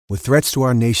With threats to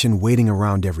our nation waiting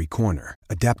around every corner,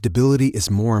 adaptability is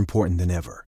more important than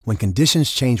ever. When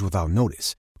conditions change without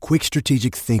notice, quick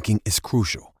strategic thinking is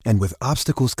crucial. And with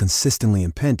obstacles consistently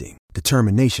impending,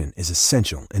 determination is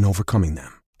essential in overcoming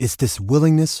them. It's this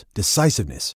willingness,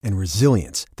 decisiveness, and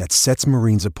resilience that sets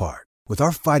Marines apart. With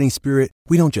our fighting spirit,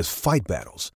 we don't just fight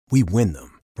battles, we win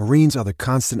them. Marines are the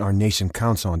constant our nation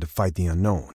counts on to fight the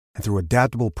unknown. And through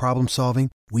adaptable problem solving,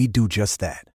 we do just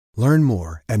that. Learn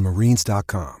more at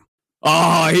marines.com.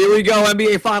 Oh, here we go.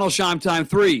 NBA Finals Shime time.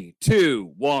 3,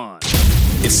 2, 1.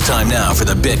 It's time now for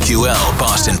the BetQL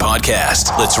Boston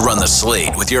Podcast. Let's run the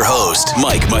slate with your host,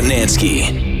 Mike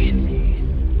Mutnansky.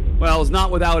 Well, it's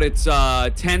not without its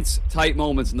tense, tight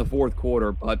moments in the fourth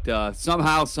quarter, but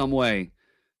somehow, some way,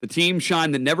 the team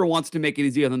Shime that never wants to make it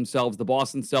easy on themselves, the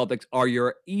Boston Celtics, are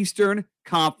your Eastern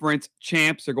Conference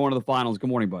champs. They're going to the finals.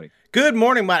 Good morning, buddy. Good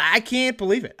morning, but I can't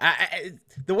believe it.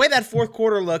 The way that fourth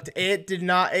quarter looked, it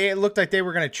looked like they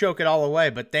were going to choke it all away,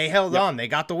 but they held on. They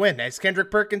got the win. As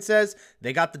Kendrick Perkins says,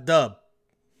 they got the dub.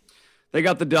 They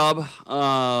got the dub.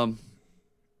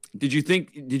 Did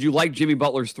you like Jimmy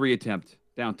Butler's 3 attempt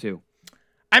down 2?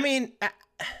 I mean,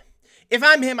 if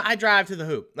I'm him, I drive to the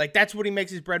hoop. Like, that's what he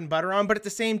makes his bread and butter on. But at the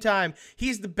same time,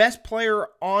 he's the best player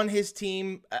on his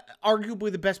team,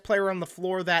 arguably the best player on the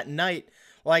floor that night.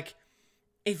 Like,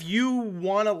 if you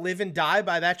want to live and die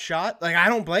by that shot, like, I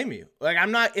don't blame you. Like,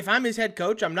 if I'm his head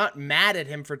coach, I'm not mad at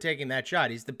him for taking that shot.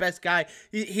 He's the best guy.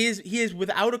 He is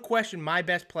without a question my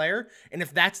best player. And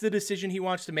if that's the decision he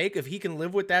wants to make, if he can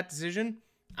live with that decision,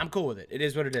 I'm cool with it. It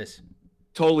is what it is.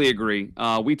 Totally agree.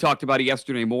 We talked about it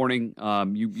yesterday morning.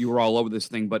 You were all over this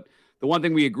thing, but the one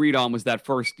thing we agreed on was that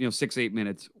first, 6-8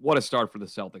 minutes. What a start for the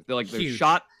Celtics. They're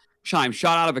shot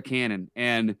out of a cannon,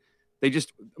 and they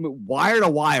just wire to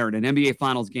wire in an NBA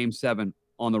Finals Game 7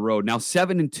 on the road. Now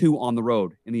 7-2 on the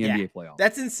road in the NBA playoffs.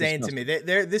 That's insane to me.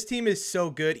 This team is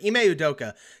so good. Ime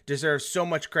Udoka deserves so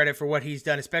much credit for what he's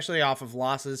done, especially off of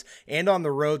losses and on the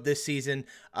road this season.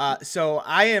 So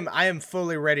I am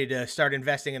fully ready to start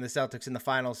investing in the Celtics in the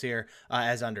finals here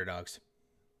as underdogs.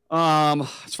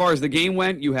 As far as the game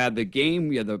went, you had the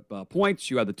game, you had the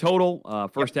points, you had the total.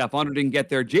 First half under didn't get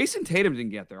there. Jason Tatum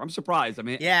didn't get there. I'm surprised. I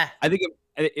mean, I think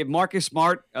if Marcus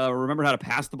Smart remembered how to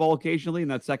pass the ball occasionally in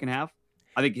that second half,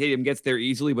 I think Tatum gets there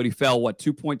easily, but he fell,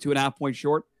 2.5 points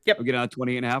short? Of getting out of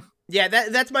 28.5? Yeah,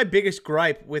 that's my biggest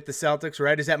gripe with the Celtics,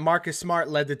 right, is that Marcus Smart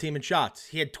led the team in shots.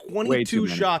 He had 22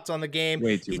 shots on the game.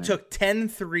 He took 10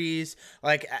 threes.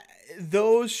 Like,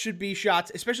 those should be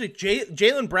shots, especially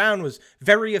Jaylen Brown was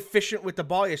very efficient with the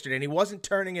ball yesterday, and he wasn't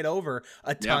turning it over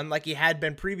a ton like he had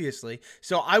been previously.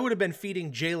 So I would have been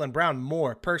feeding Jaylen Brown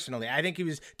more, personally. I think he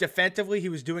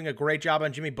was doing a great job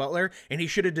on Jimmy Butler, and he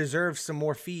should have deserved some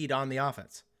more feed on the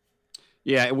offense.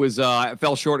 Yeah, it was. It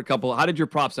fell short a couple. How did your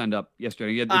props end up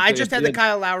yesterday? I just had the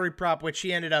Kyle Lowry prop, which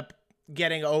he ended up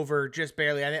getting over just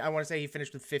barely. I want to say he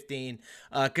finished with 15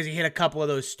 because he hit a couple of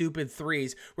those stupid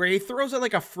threes where he throws it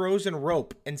like a frozen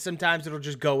rope, and sometimes it'll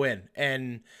just go in.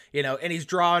 And and he's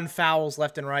drawing fouls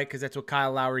left and right because that's what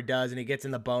Kyle Lowry does, and he gets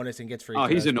in the bonus and gets free. Oh,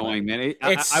 he's annoying, man. I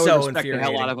would respect the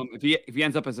hell out of him if he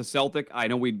ends up as a Celtic. I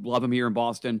know we'd love him here in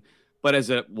Boston.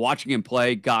 But watching him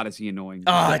play, God, is he annoying?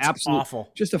 Oh, it's awful.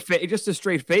 Just a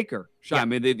straight faker. I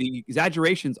mean, the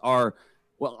exaggerations are,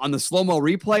 on the slow-mo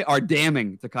replay, are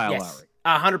damning to Kyle Lowry.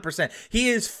 100%. He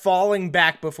is falling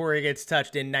back before he gets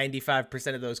touched in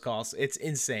 95% of those calls. It's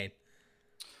insane.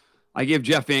 I give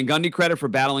Jeff Van Gundy credit for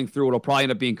battling through what will probably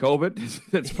end up being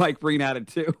COVID. That's Mike Breen had it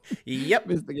too. Yep.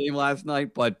 Missed the game last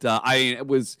night, but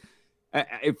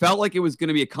it felt like it was going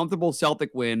to be a comfortable Celtic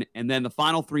win, and then the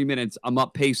final 3 minutes, I'm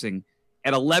up pacing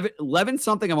at 11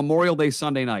 something on Memorial Day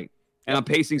Sunday night, and I'm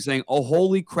pacing saying, "Oh,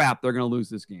 holy crap, they're going to lose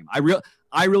this game."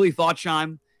 I really thought,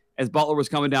 Shime, as Butler was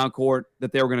coming down court,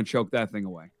 that they were going to choke that thing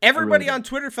away. Everybody on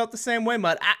Twitter felt the same way,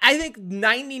 Mutt. I think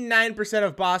 99%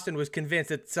 of Boston was convinced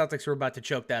that the Celtics were about to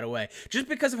choke that away, just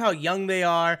because of how young they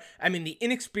are. I mean, the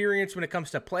inexperience when it comes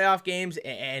to playoff games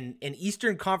and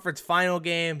Eastern Conference final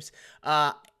games.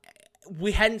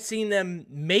 We hadn't seen them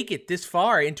make it this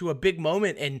far into a big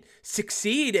moment and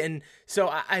succeed. And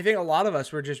so I think a lot of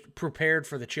us were just prepared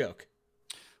for the choke.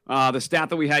 The stat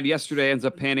that we had yesterday ends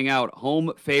up panning out.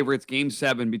 Home favorites, Game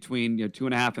 7 between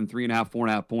 2.5 and 3.5,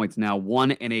 4.5 points. Now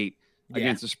 1-8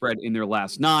 against the spread in their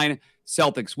last 9.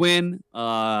 Celtics win.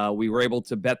 We were able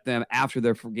to bet them after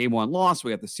their Game 1 loss.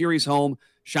 We got the series home.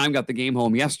 Shime got the game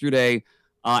home yesterday.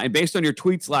 And based on your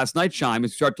tweets last night, Shime,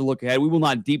 as we start to look ahead, we will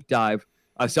not deep dive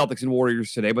Celtics and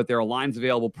Warriors today, but there are lines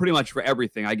available pretty much for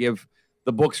everything. I give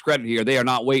the books credit here. They are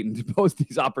not waiting to post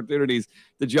these opportunities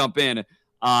to jump in.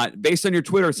 Based on your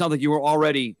Twitter, it sounds like you were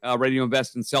already ready to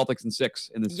invest in Celtics and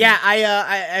 6 in this. Yeah, I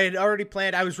had already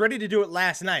planned. I was ready to do it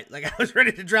last night. Like I was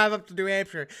ready to drive up to New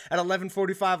Hampshire at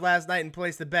 11:45 last night and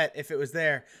place the bet if it was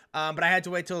there. But I had to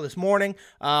wait till this morning.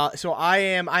 So I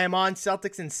am on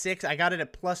Celtics in 6. I got it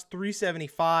at plus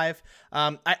 375.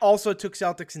 I also took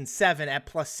Celtics in 7 at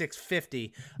plus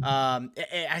 650.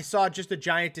 I saw just a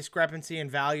giant discrepancy in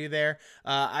value there.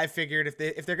 I figured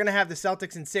if they're gonna have the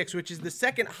Celtics in 6, which is the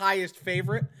second highest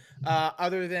favorite,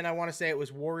 other than I want to say it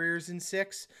was Warriors in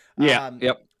 6. Yeah.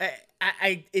 Yep.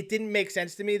 It didn't make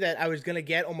sense to me that I was going to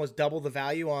get almost double the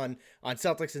value on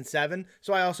Celtics in 7.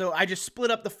 So I just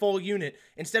split up the full unit.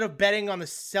 Instead of betting on the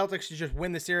Celtics to just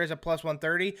win the series at plus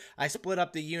 130, I split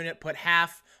up the unit, put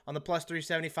half on the plus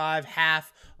 375,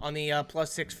 half on the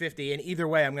plus 650. And either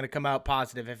way, I'm going to come out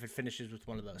positive if it finishes with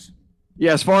one of those.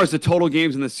 Yeah, as far as the total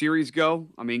games in the series go,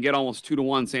 I mean, get almost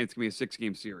 2-1 saying it's going to be a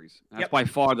 6-game series. That's by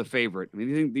far the favorite. I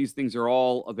mean, these things are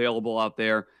all available out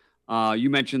there. You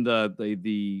mentioned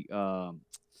the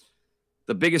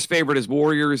biggest favorite is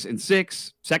Warriors in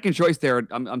 6. Second choice there,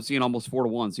 I'm seeing almost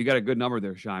 4-1. So you got a good number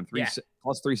there, Shime.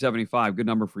 Plus 375. Good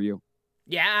number for you.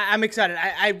 Yeah, I'm excited.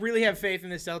 I really have faith in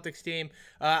the Celtics team.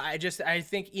 I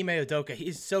think Ime Udoka,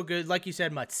 he's so good. Like you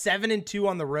said, Mutt, 7-2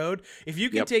 on the road. If you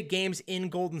can take games in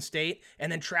Golden State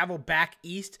and then travel back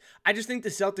east, I just think the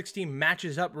Celtics team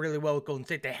matches up really well with Golden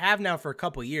State. They have now for a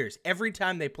couple years. Every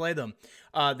time they play them,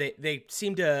 they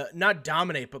seem to not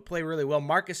dominate, but play really well.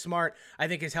 Marcus Smart, I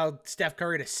think, has held Steph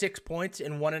Curry to 6 points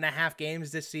in 1.5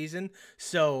 games this season.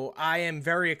 So I am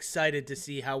very excited to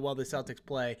see how well the Celtics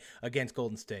play against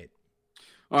Golden State.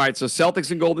 All right, so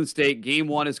Celtics and Golden State. Game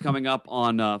 1 is coming up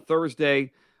on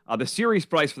Thursday. The series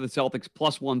price for the Celtics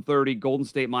plus 130, Golden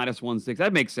State minus 160.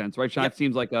 That makes sense, right, Sean? It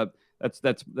seems like that's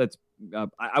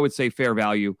I would say fair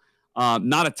value.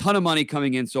 Not a ton of money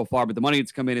coming in so far, but the money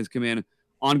that's come in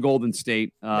on Golden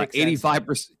State.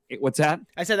 85%. What's that?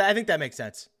 I said that. I think that makes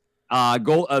sense.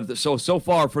 So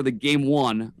far for the game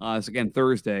 1, it's again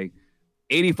Thursday.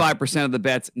 85% of the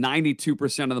bets,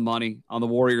 92% of the money on the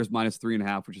Warriors minus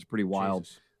 3.5, which is pretty wild.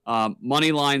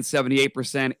 Money line,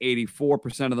 78%,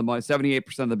 84% of the money,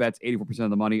 78% of the bets, 84% of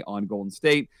the money on Golden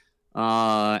State.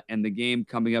 And the game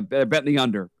coming up, bet the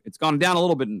under. It's gone down a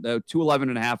little bit.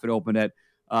 211.5 it opened at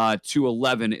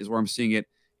 211 is where I'm seeing it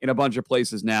in a bunch of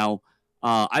places now.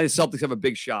 I think Celtics have a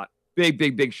big shot.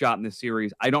 Big shot in this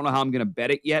series. I don't know how I'm going to bet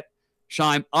it yet,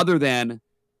 Shime, other than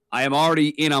I am already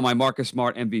in on my Marcus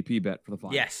Smart MVP bet for the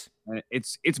finals. Yes.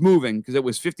 It's moving because it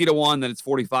was 50-1, then it's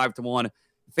 45-1.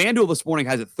 FanDuel this morning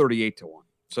has it 38-1.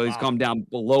 So he's come down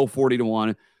below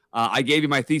 40-1. I gave you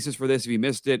my thesis for this if you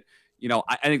missed it. You know,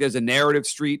 I think there's a narrative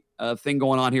street thing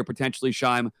going on here potentially,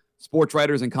 Shime. Sports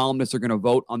writers and columnists are going to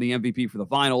vote on the MVP for the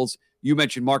finals. You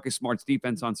mentioned Marcus Smart's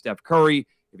defense on Steph Curry.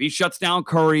 If he shuts down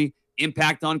Curry,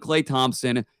 impact on Klay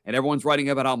Thompson, and everyone's writing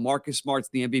about how Marcus Smart's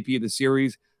the MVP of the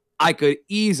series, I could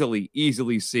easily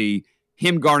see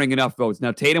him garnering enough votes.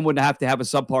 Now, Tatum wouldn't have to have a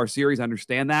subpar series. I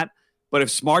understand that. But if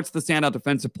Smart's the standout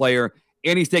defensive player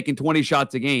and he's taking 20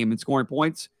 shots a game and scoring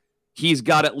points, he's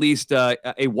got at least a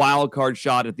wild card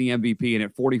shot at the MVP. And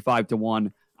at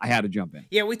 45-1, I had to jump in.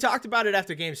 Yeah, we talked about it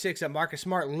after Game 6 that Marcus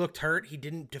Smart looked hurt. He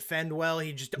didn't defend well.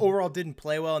 He just overall didn't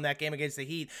play well in that game against the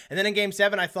Heat. And then in Game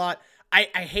 7, I thought I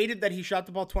hated that he shot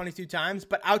the ball 22 times.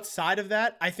 But outside of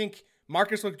that, I think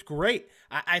Marcus looked great.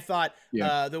 I thought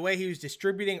the way he was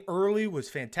distributing early was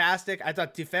fantastic. I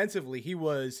thought defensively he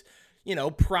was, he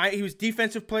was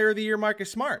Defensive Player of the Year,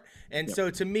 Marcus Smart. And so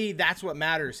to me, that's what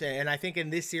matters. And I think in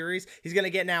this series, he's going to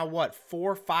get now,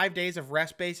 4-5 days of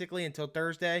rest basically until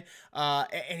Thursday.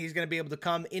 And he's going to be able to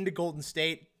come into Golden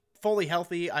State fully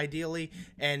healthy, ideally,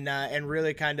 and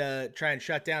really kind of try and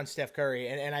shut down Steph Curry.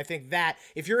 And I think that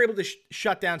if you're able to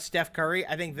shut down Steph Curry,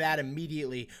 I think that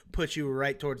immediately puts you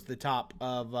right towards the top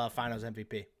of Finals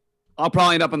MVP. I'll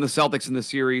probably end up on the Celtics in the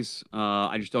series.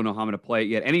 I just don't know how I'm going to play it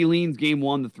yet. Any leans game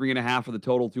 1, the 3.5 for the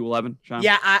total 211, Sean?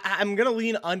 Yeah, I'm going to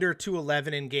lean under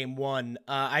 211 in game 1.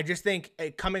 I just think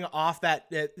coming off that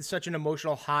such an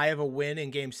emotional high of a win in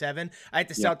game 7, I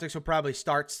think the Celtics will probably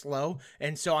start slow.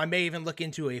 And so I may even look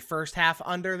into a first half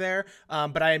under there.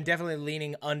 But I am definitely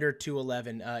leaning under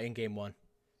 211 in game 1.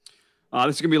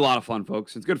 This is going to be a lot of fun,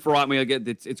 folks. It's good for all.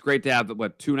 It's great to have,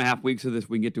 2.5 weeks of this.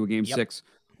 We can get to a game 6.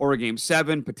 Or a game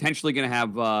 7, potentially going to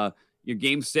have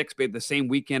game 6 be the same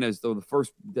weekend as the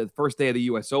first day of the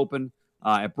U.S. Open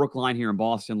at Brookline here in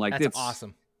Boston. That's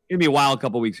awesome. It's going to be a wild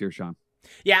couple weeks here, Sean.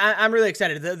 Yeah, I'm really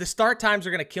excited. The start times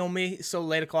are going to kill me so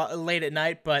late at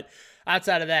night, but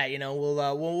outside of that,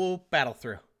 we'll battle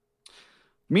through.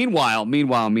 Meanwhile,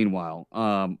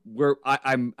 I'm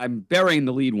burying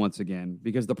the lead once again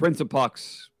because the Prince of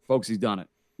Pucks, folks, he's done it.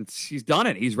 He's done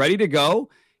it. He's ready to go.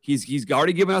 He's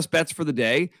already given us bets for the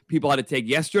day. People had to take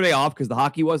yesterday off because the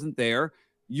hockey wasn't there.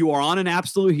 You are on an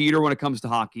absolute heater when it comes to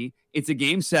hockey. It's a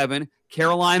game 7,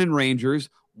 Carolina and Rangers.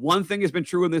 One thing has been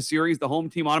true in this series, the home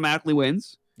team automatically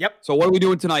wins. Yep. So what are we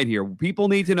doing tonight here? People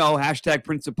need to know, hashtag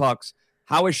Prince of Pucks,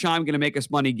 how is Shime going to make us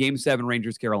money game 7,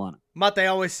 Rangers, Carolina? Mutt, they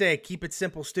always say, keep it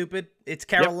simple, stupid. It's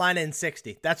Carolina in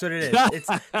 60. That's what it is. It's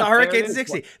the Hurricanes in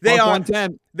 60.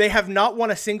 They have not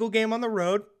won a single game on the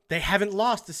road. They haven't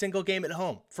lost a single game at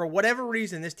home. For whatever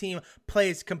reason, this team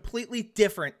plays completely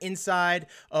different inside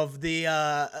of the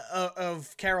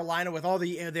of Carolina with all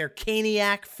their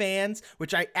Caniac fans,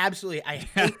 which I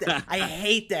hate that. I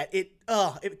hate that.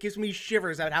 It gives me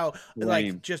shivers at how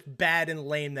like just bad and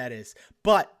lame that is.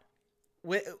 But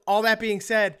with all that being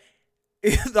said,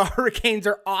 the Hurricanes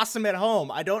are awesome at home.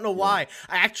 I don't know why.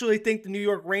 I actually think the New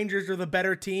York Rangers are the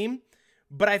better team,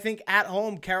 but I think at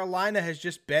home Carolina has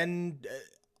just been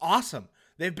awesome.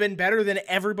 They've been better than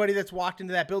everybody that's walked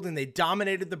into that building. They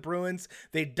dominated the Bruins.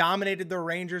 They dominated the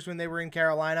Rangers when they were in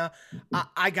Carolina.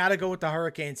 I got to go with the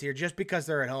Hurricanes here just because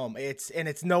they're at home. It's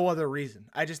no other reason.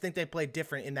 I just think they play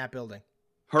different in that building.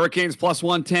 Hurricanes plus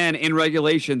 110 in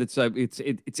regulation. It's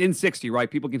in 60, right?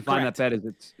 People can find Correct. that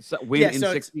bet. It's win in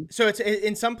 60. So it's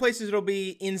in some places it'll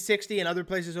be in 60, and other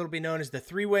places it'll be known as the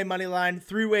 3-way money line.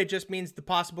 3-way just means the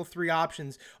possible 3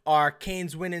 options are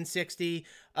Canes win in 60,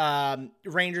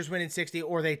 Rangers win in 60,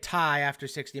 or they tie after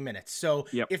 60 minutes. So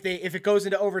if it goes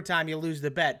into overtime, you lose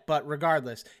the bet. But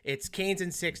regardless, it's Canes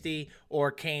in 60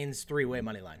 or Canes 3-way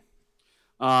money line.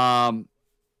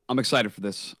 I'm excited for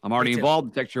this. I'm already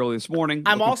involved. I texted you early this morning.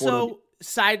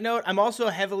 Side note, I'm also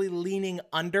heavily leaning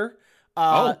under.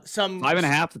 Some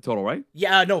 5.5 the total, right?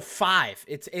 Yeah, no, 5.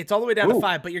 It's all the way down to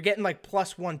 5, but you're getting like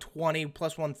plus 120,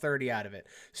 plus 130 out of it.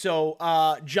 So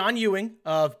John Ewing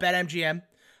of BetMGM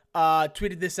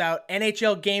tweeted this out.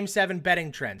 NHL Game 7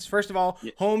 betting trends. First of all,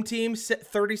 home teams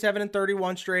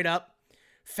 37-31 straight up.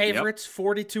 Favorites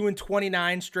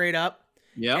 42-29 straight up.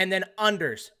 Yeah, and then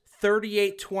unders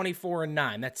 38, 24, and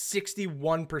 9. That's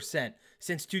 61%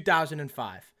 since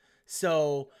 2005.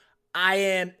 So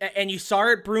and you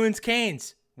saw it, Bruins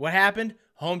Canes. What happened?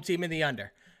 Home team in the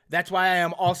under. That's why I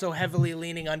am also heavily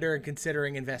leaning under and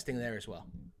considering investing there as well.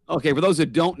 Okay, for those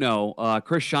that don't know,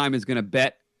 Chris Scheim is going to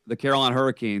bet the Carolina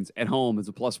Hurricanes at home as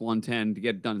a plus 110 to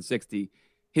get it done in 60.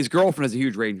 His girlfriend is a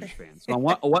huge Rangers fan. So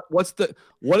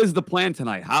what is the plan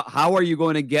tonight? How are you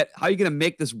going to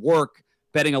make this work?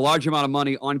 Betting a large amount of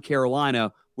money on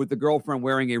Carolina with the girlfriend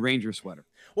wearing a Ranger sweater.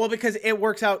 Well, because it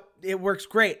works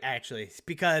great, actually.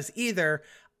 Because either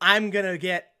I'm going to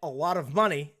get a lot of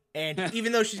money, and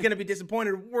even though she's going to be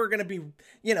disappointed, we're going to be,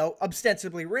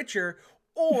 ostensibly richer,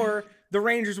 or the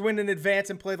Rangers win in advance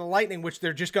and play the Lightning, which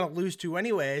they're just going to lose to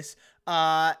anyways,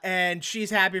 and she's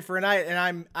happy for a night,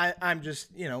 and I'm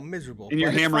just, miserable. And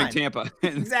you're hammering Tampa.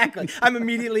 Exactly. I'm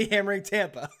immediately hammering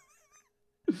Tampa.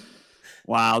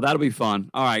 Wow, that'll be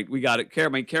fun. All right, we got it.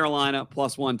 Carolina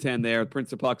plus 110 there.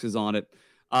 Prince of Pucks is on it.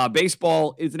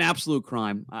 Baseball is an absolute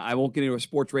crime. I won't get into a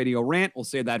sports radio rant. We'll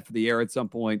save that for the air at some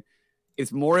point.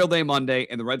 It's Memorial Day Monday,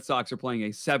 and the Red Sox are playing a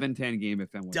 7-10 game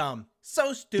at Fenway. Dumb.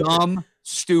 So stupid. Dumb,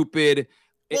 stupid,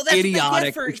 well, that's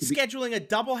idiotic. What they get for scheduling a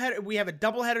doubleheader. We have a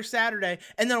doubleheader Saturday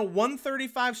and then a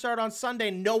 1:35 start on Sunday,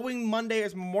 knowing Monday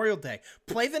is Memorial Day.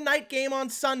 Play the night game on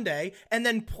Sunday and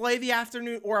then play the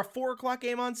afternoon or a 4:00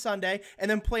 game on Sunday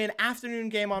and then play an afternoon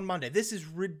game on Monday. This is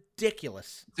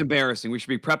ridiculous. It's embarrassing. We should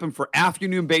be prepping for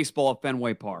afternoon baseball at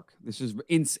Fenway Park. This is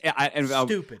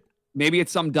stupid. Maybe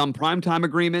it's some dumb primetime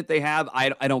agreement they have.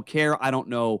 I don't care. I don't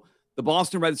know. The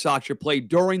Boston Red Sox should play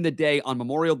during the day on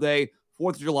Memorial Day,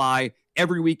 4th of July,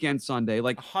 every weekend Sunday.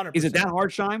 Like, 100%. Is it that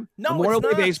hard, Scheim? No, Memorial it's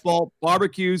Day not. baseball,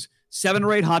 barbecues, 7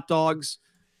 or 8 hot dogs.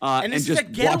 And this is just a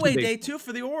getaway day, too,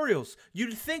 for the Orioles.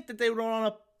 You'd think that they would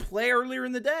want to play earlier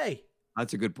in the day.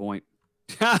 That's a good point.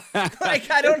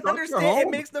 I don't understand. It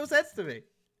makes no sense to me.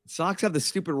 Sox have the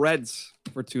stupid Reds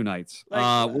for 2 nights.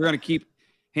 We're going to keep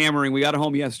hammering. We got it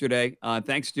home yesterday.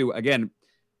 Thanks to, again,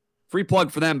 free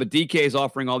plug for them, but DK is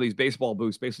offering all these baseball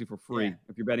boosts basically for free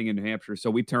if you're betting in New Hampshire. So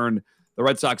we turned the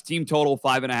Red Sox team total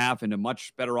 5.5 into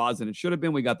much better odds than it should have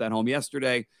been. We got that home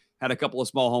yesterday. Had a couple of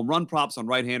small home run props on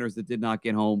right-handers that did not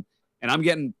get home. And I'm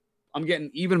getting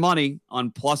even money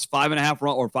on plus 5.5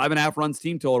 run or 5.5 runs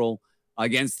team total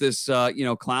against this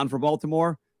clown for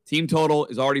Baltimore. Team total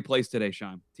is already placed today,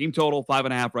 Scheim. Team total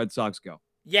 5.5 Red Sox go.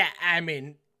 Yeah, I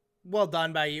mean, well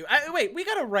done by you. Wait, we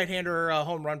got a right-hander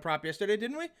home run prop yesterday,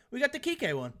 didn't we? We got the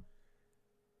Kike one.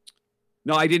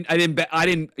 No, I didn't bet.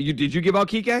 Did you give out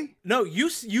Kike? No,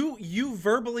 you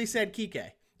verbally said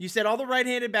Kike. You said all the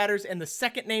right-handed batters, and the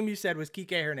second name you said was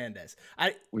Kike Hernandez.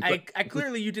 I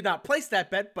clearly you did not place that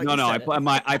bet, but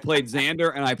I played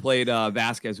Xander and I played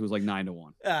Vasquez, who was like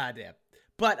 9-1. Damn.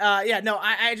 But I'm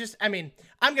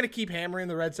gonna keep hammering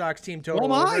the Red Sox team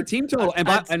total. Team total.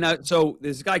 So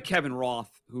this guy Kevin Roth,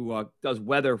 who does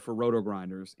weather for Roto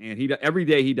Grinders, and every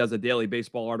day he does a daily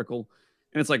baseball article,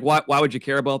 and it's like, why would you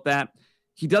care about that?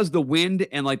 He does the wind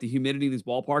and like the humidity in this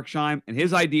ballpark, Shime. And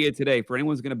his idea today, for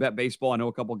anyone who's going to bet baseball, I know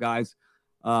a couple guys,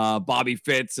 Bobby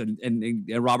Fitz and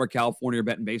Robert California are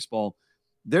betting baseball.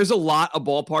 There's a lot of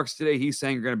ballparks today he's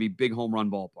saying are going to be big home run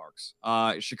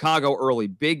ballparks. Chicago early,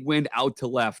 big wind out to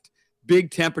left, big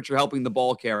temperature helping the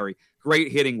ball carry,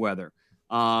 great hitting weather.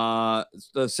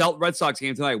 The Red Sox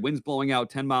game tonight, winds blowing out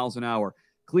 10 miles an hour.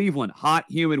 Cleveland, hot,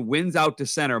 humid, winds out to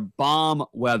center, bomb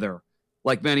weather.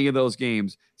 Like many of those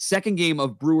games. Second game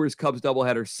of Brewers-Cubs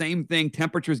doubleheader, same thing,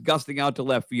 temperatures gusting out to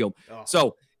left field. Oh.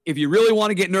 So if you really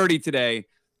want to get nerdy today,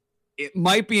 it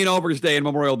might be an Overs Day and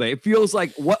Memorial Day. It feels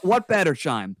like what better,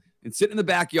 Shime? And sit in the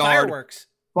backyard. Fireworks.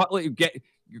 Get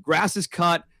your grass is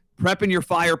cut, prepping your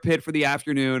fire pit for the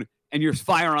afternoon, and you're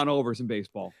firing on overs in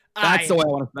baseball. That's the way I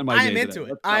want to spend my day. I am into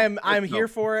it. I'm here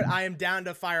for it. I am down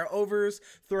to fire overs,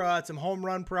 throw out some home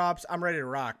run props. I'm ready to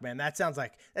rock, man. That sounds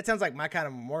like my kind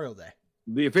of Memorial Day.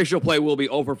 The official play will be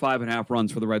over 5.5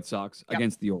 runs for the Red Sox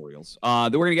against the Orioles.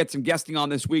 Then we're going to get some guesting on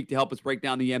this week to help us break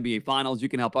down the NBA Finals. You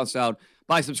can help us out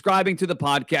by subscribing to the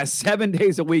podcast 7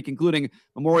 days a week, including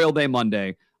Memorial Day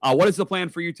Monday. What is the plan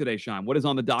for you today, Sean? What is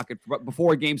on the docket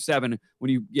before Game 7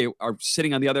 when you are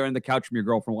sitting on the other end of the couch from your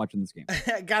girlfriend watching this game?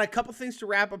 Got a couple things to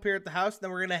wrap up here at the house.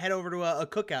 Then we're going to head over to a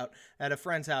cookout at a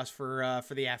friend's house for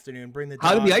the afternoon. Bring the dog.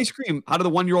 How did the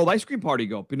 1-year-old ice cream party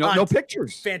go? No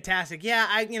pictures. Fantastic. Yeah,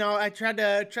 I tried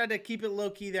to keep it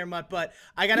low key there, Mutt, but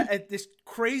I got this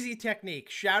crazy technique.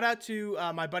 Shout out to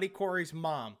my buddy Corey's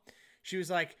mom. She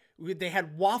was like, they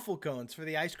had waffle cones for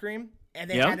the ice cream. And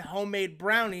they had homemade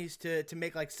brownies to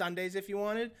make like sundaes if you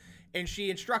wanted. And she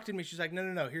instructed me. She's like,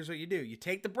 no. Here's what you do. You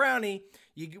take the brownie.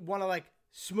 You want to like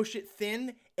smush it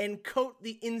thin and coat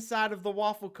the inside of the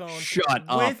waffle cone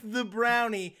with the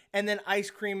brownie and then ice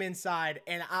cream inside.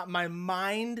 And my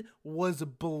mind was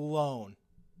blown.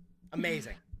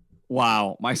 Amazing.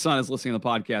 Wow. My son is listening to the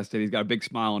podcast today. He's got a big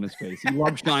smile on his face. He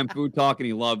loves Shime Food Talk and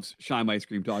he loves Shime Ice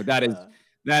Cream Talk.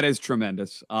 That is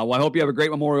tremendous. Well, I hope you have a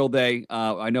great Memorial Day.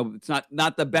 I know it's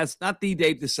not the best, not the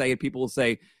day to say it. People will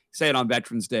say it on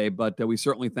Veterans Day, but we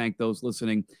certainly thank those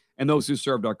listening and those who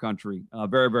served our country.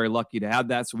 Very, very lucky to have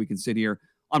that so we can sit here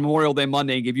on Memorial Day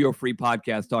Monday and give you a free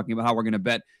podcast talking about how we're going to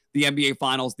bet the NBA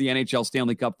Finals, the NHL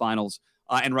Stanley Cup Finals,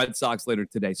 and Red Sox later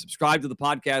today. Subscribe to the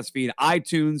podcast feed,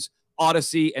 iTunes,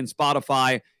 Odyssey, and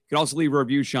Spotify. You can also leave a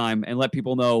review, Shime, and let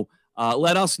people know.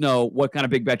 Let us know what kind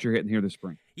of big bet you're hitting here this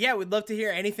spring. Yeah, we'd love to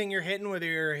hear anything you're hitting, whether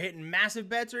you're hitting massive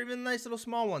bets or even nice little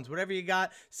small ones. Whatever you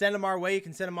got, send them our way. You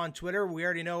can send them on Twitter. We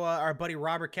already know our buddy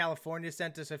Robert California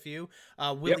sent us a few.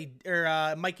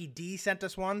 Mikey D sent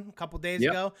us one a couple days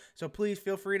ago. So please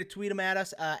feel free to tweet them at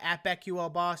us at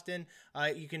BetQL Boston.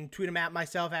 You can tweet them at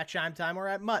myself at Shime Time or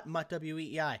at Mutt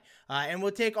WEEI. And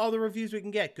we'll take all the reviews we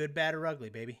can get, good, bad, or ugly,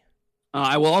 baby.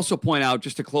 I will also point out,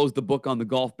 just to close the book on the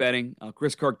golf betting,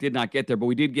 Chris Kirk did not get there, but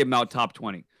we did give him out top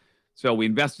 20. So we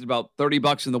invested about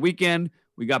 $30 in the weekend.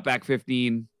 We got back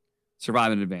 15,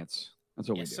 survive in advance. That's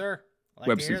what we did. Yes, sir.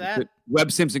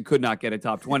 Webb Simpson could not get a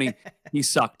top 20. He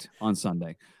sucked on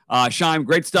Sunday. Shime,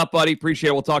 great stuff, buddy. Appreciate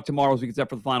it. We'll talk tomorrow as we get set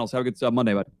for the finals. Have a good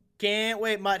Monday, bud. Can't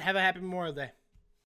wait, Mutt. Have a happy Memorial Day.